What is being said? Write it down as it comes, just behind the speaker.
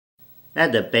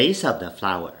At the base of the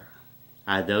flower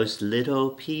are those little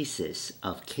pieces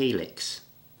of calyx,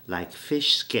 like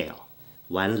fish scale,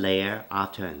 one layer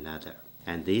after another.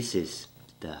 And this is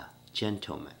the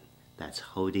gentleman that's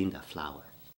holding the flower.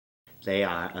 They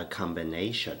are a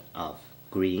combination of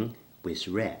green with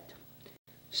red.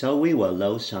 So we will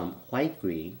load some white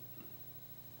green,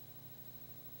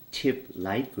 tip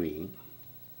light green,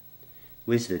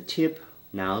 with the tip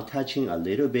now touching a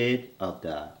little bit of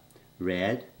the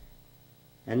red,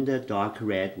 and the dark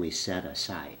red we set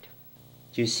aside.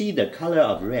 You see the color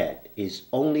of red is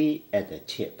only at the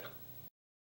tip.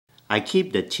 I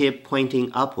keep the tip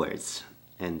pointing upwards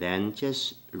and then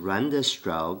just run the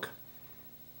stroke,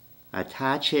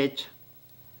 attach it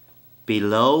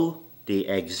below the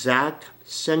exact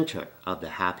center of the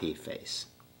happy face,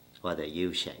 or the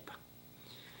U shape,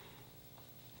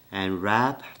 and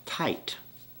wrap tight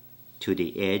to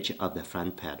the edge of the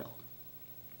front petal.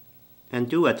 And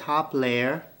do a top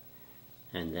layer,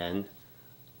 and then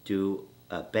do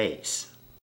a base.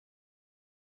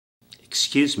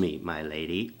 Excuse me, my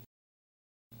lady,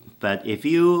 but if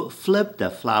you flip the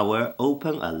flower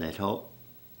open a little,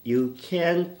 you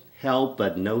can't help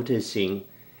but noticing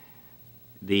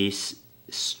these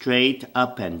straight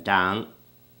up and down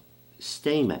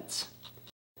stamens.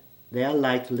 They are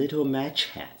like little match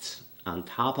heads. On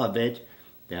top of it,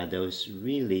 there are those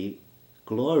really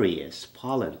glorious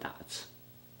pollen dots.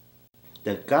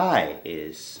 The guy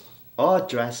is all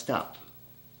dressed up,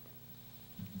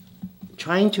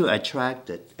 trying to attract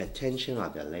the attention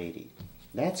of the lady.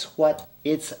 That's what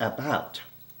it's about.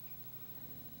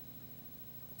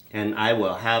 And I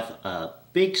will have a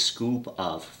big scoop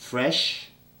of fresh,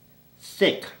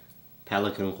 thick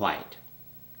pelican white.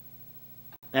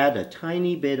 Add a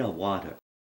tiny bit of water.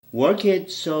 Work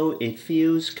it so it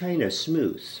feels kind of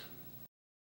smooth.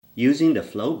 Using the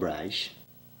flow brush,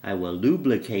 I will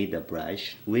lubricate the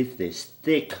brush with this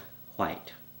thick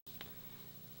white.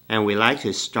 And we like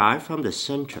to start from the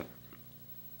center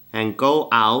and go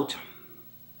out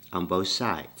on both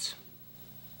sides.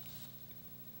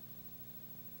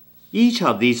 Each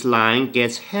of these lines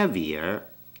gets heavier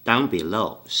down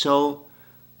below, so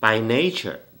by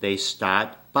nature they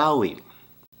start bowing,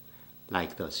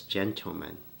 like those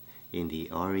gentlemen in the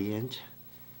Orient.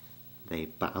 They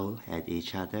bow at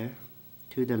each other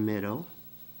to the middle.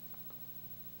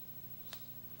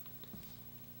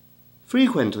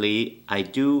 Frequently, I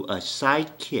do a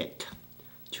side kick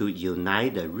to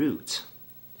unite the roots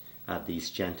of these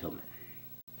gentlemen,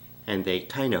 and they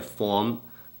kind of form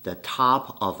the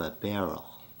top of a barrel.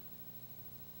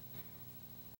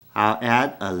 I'll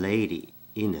add a lady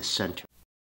in the center.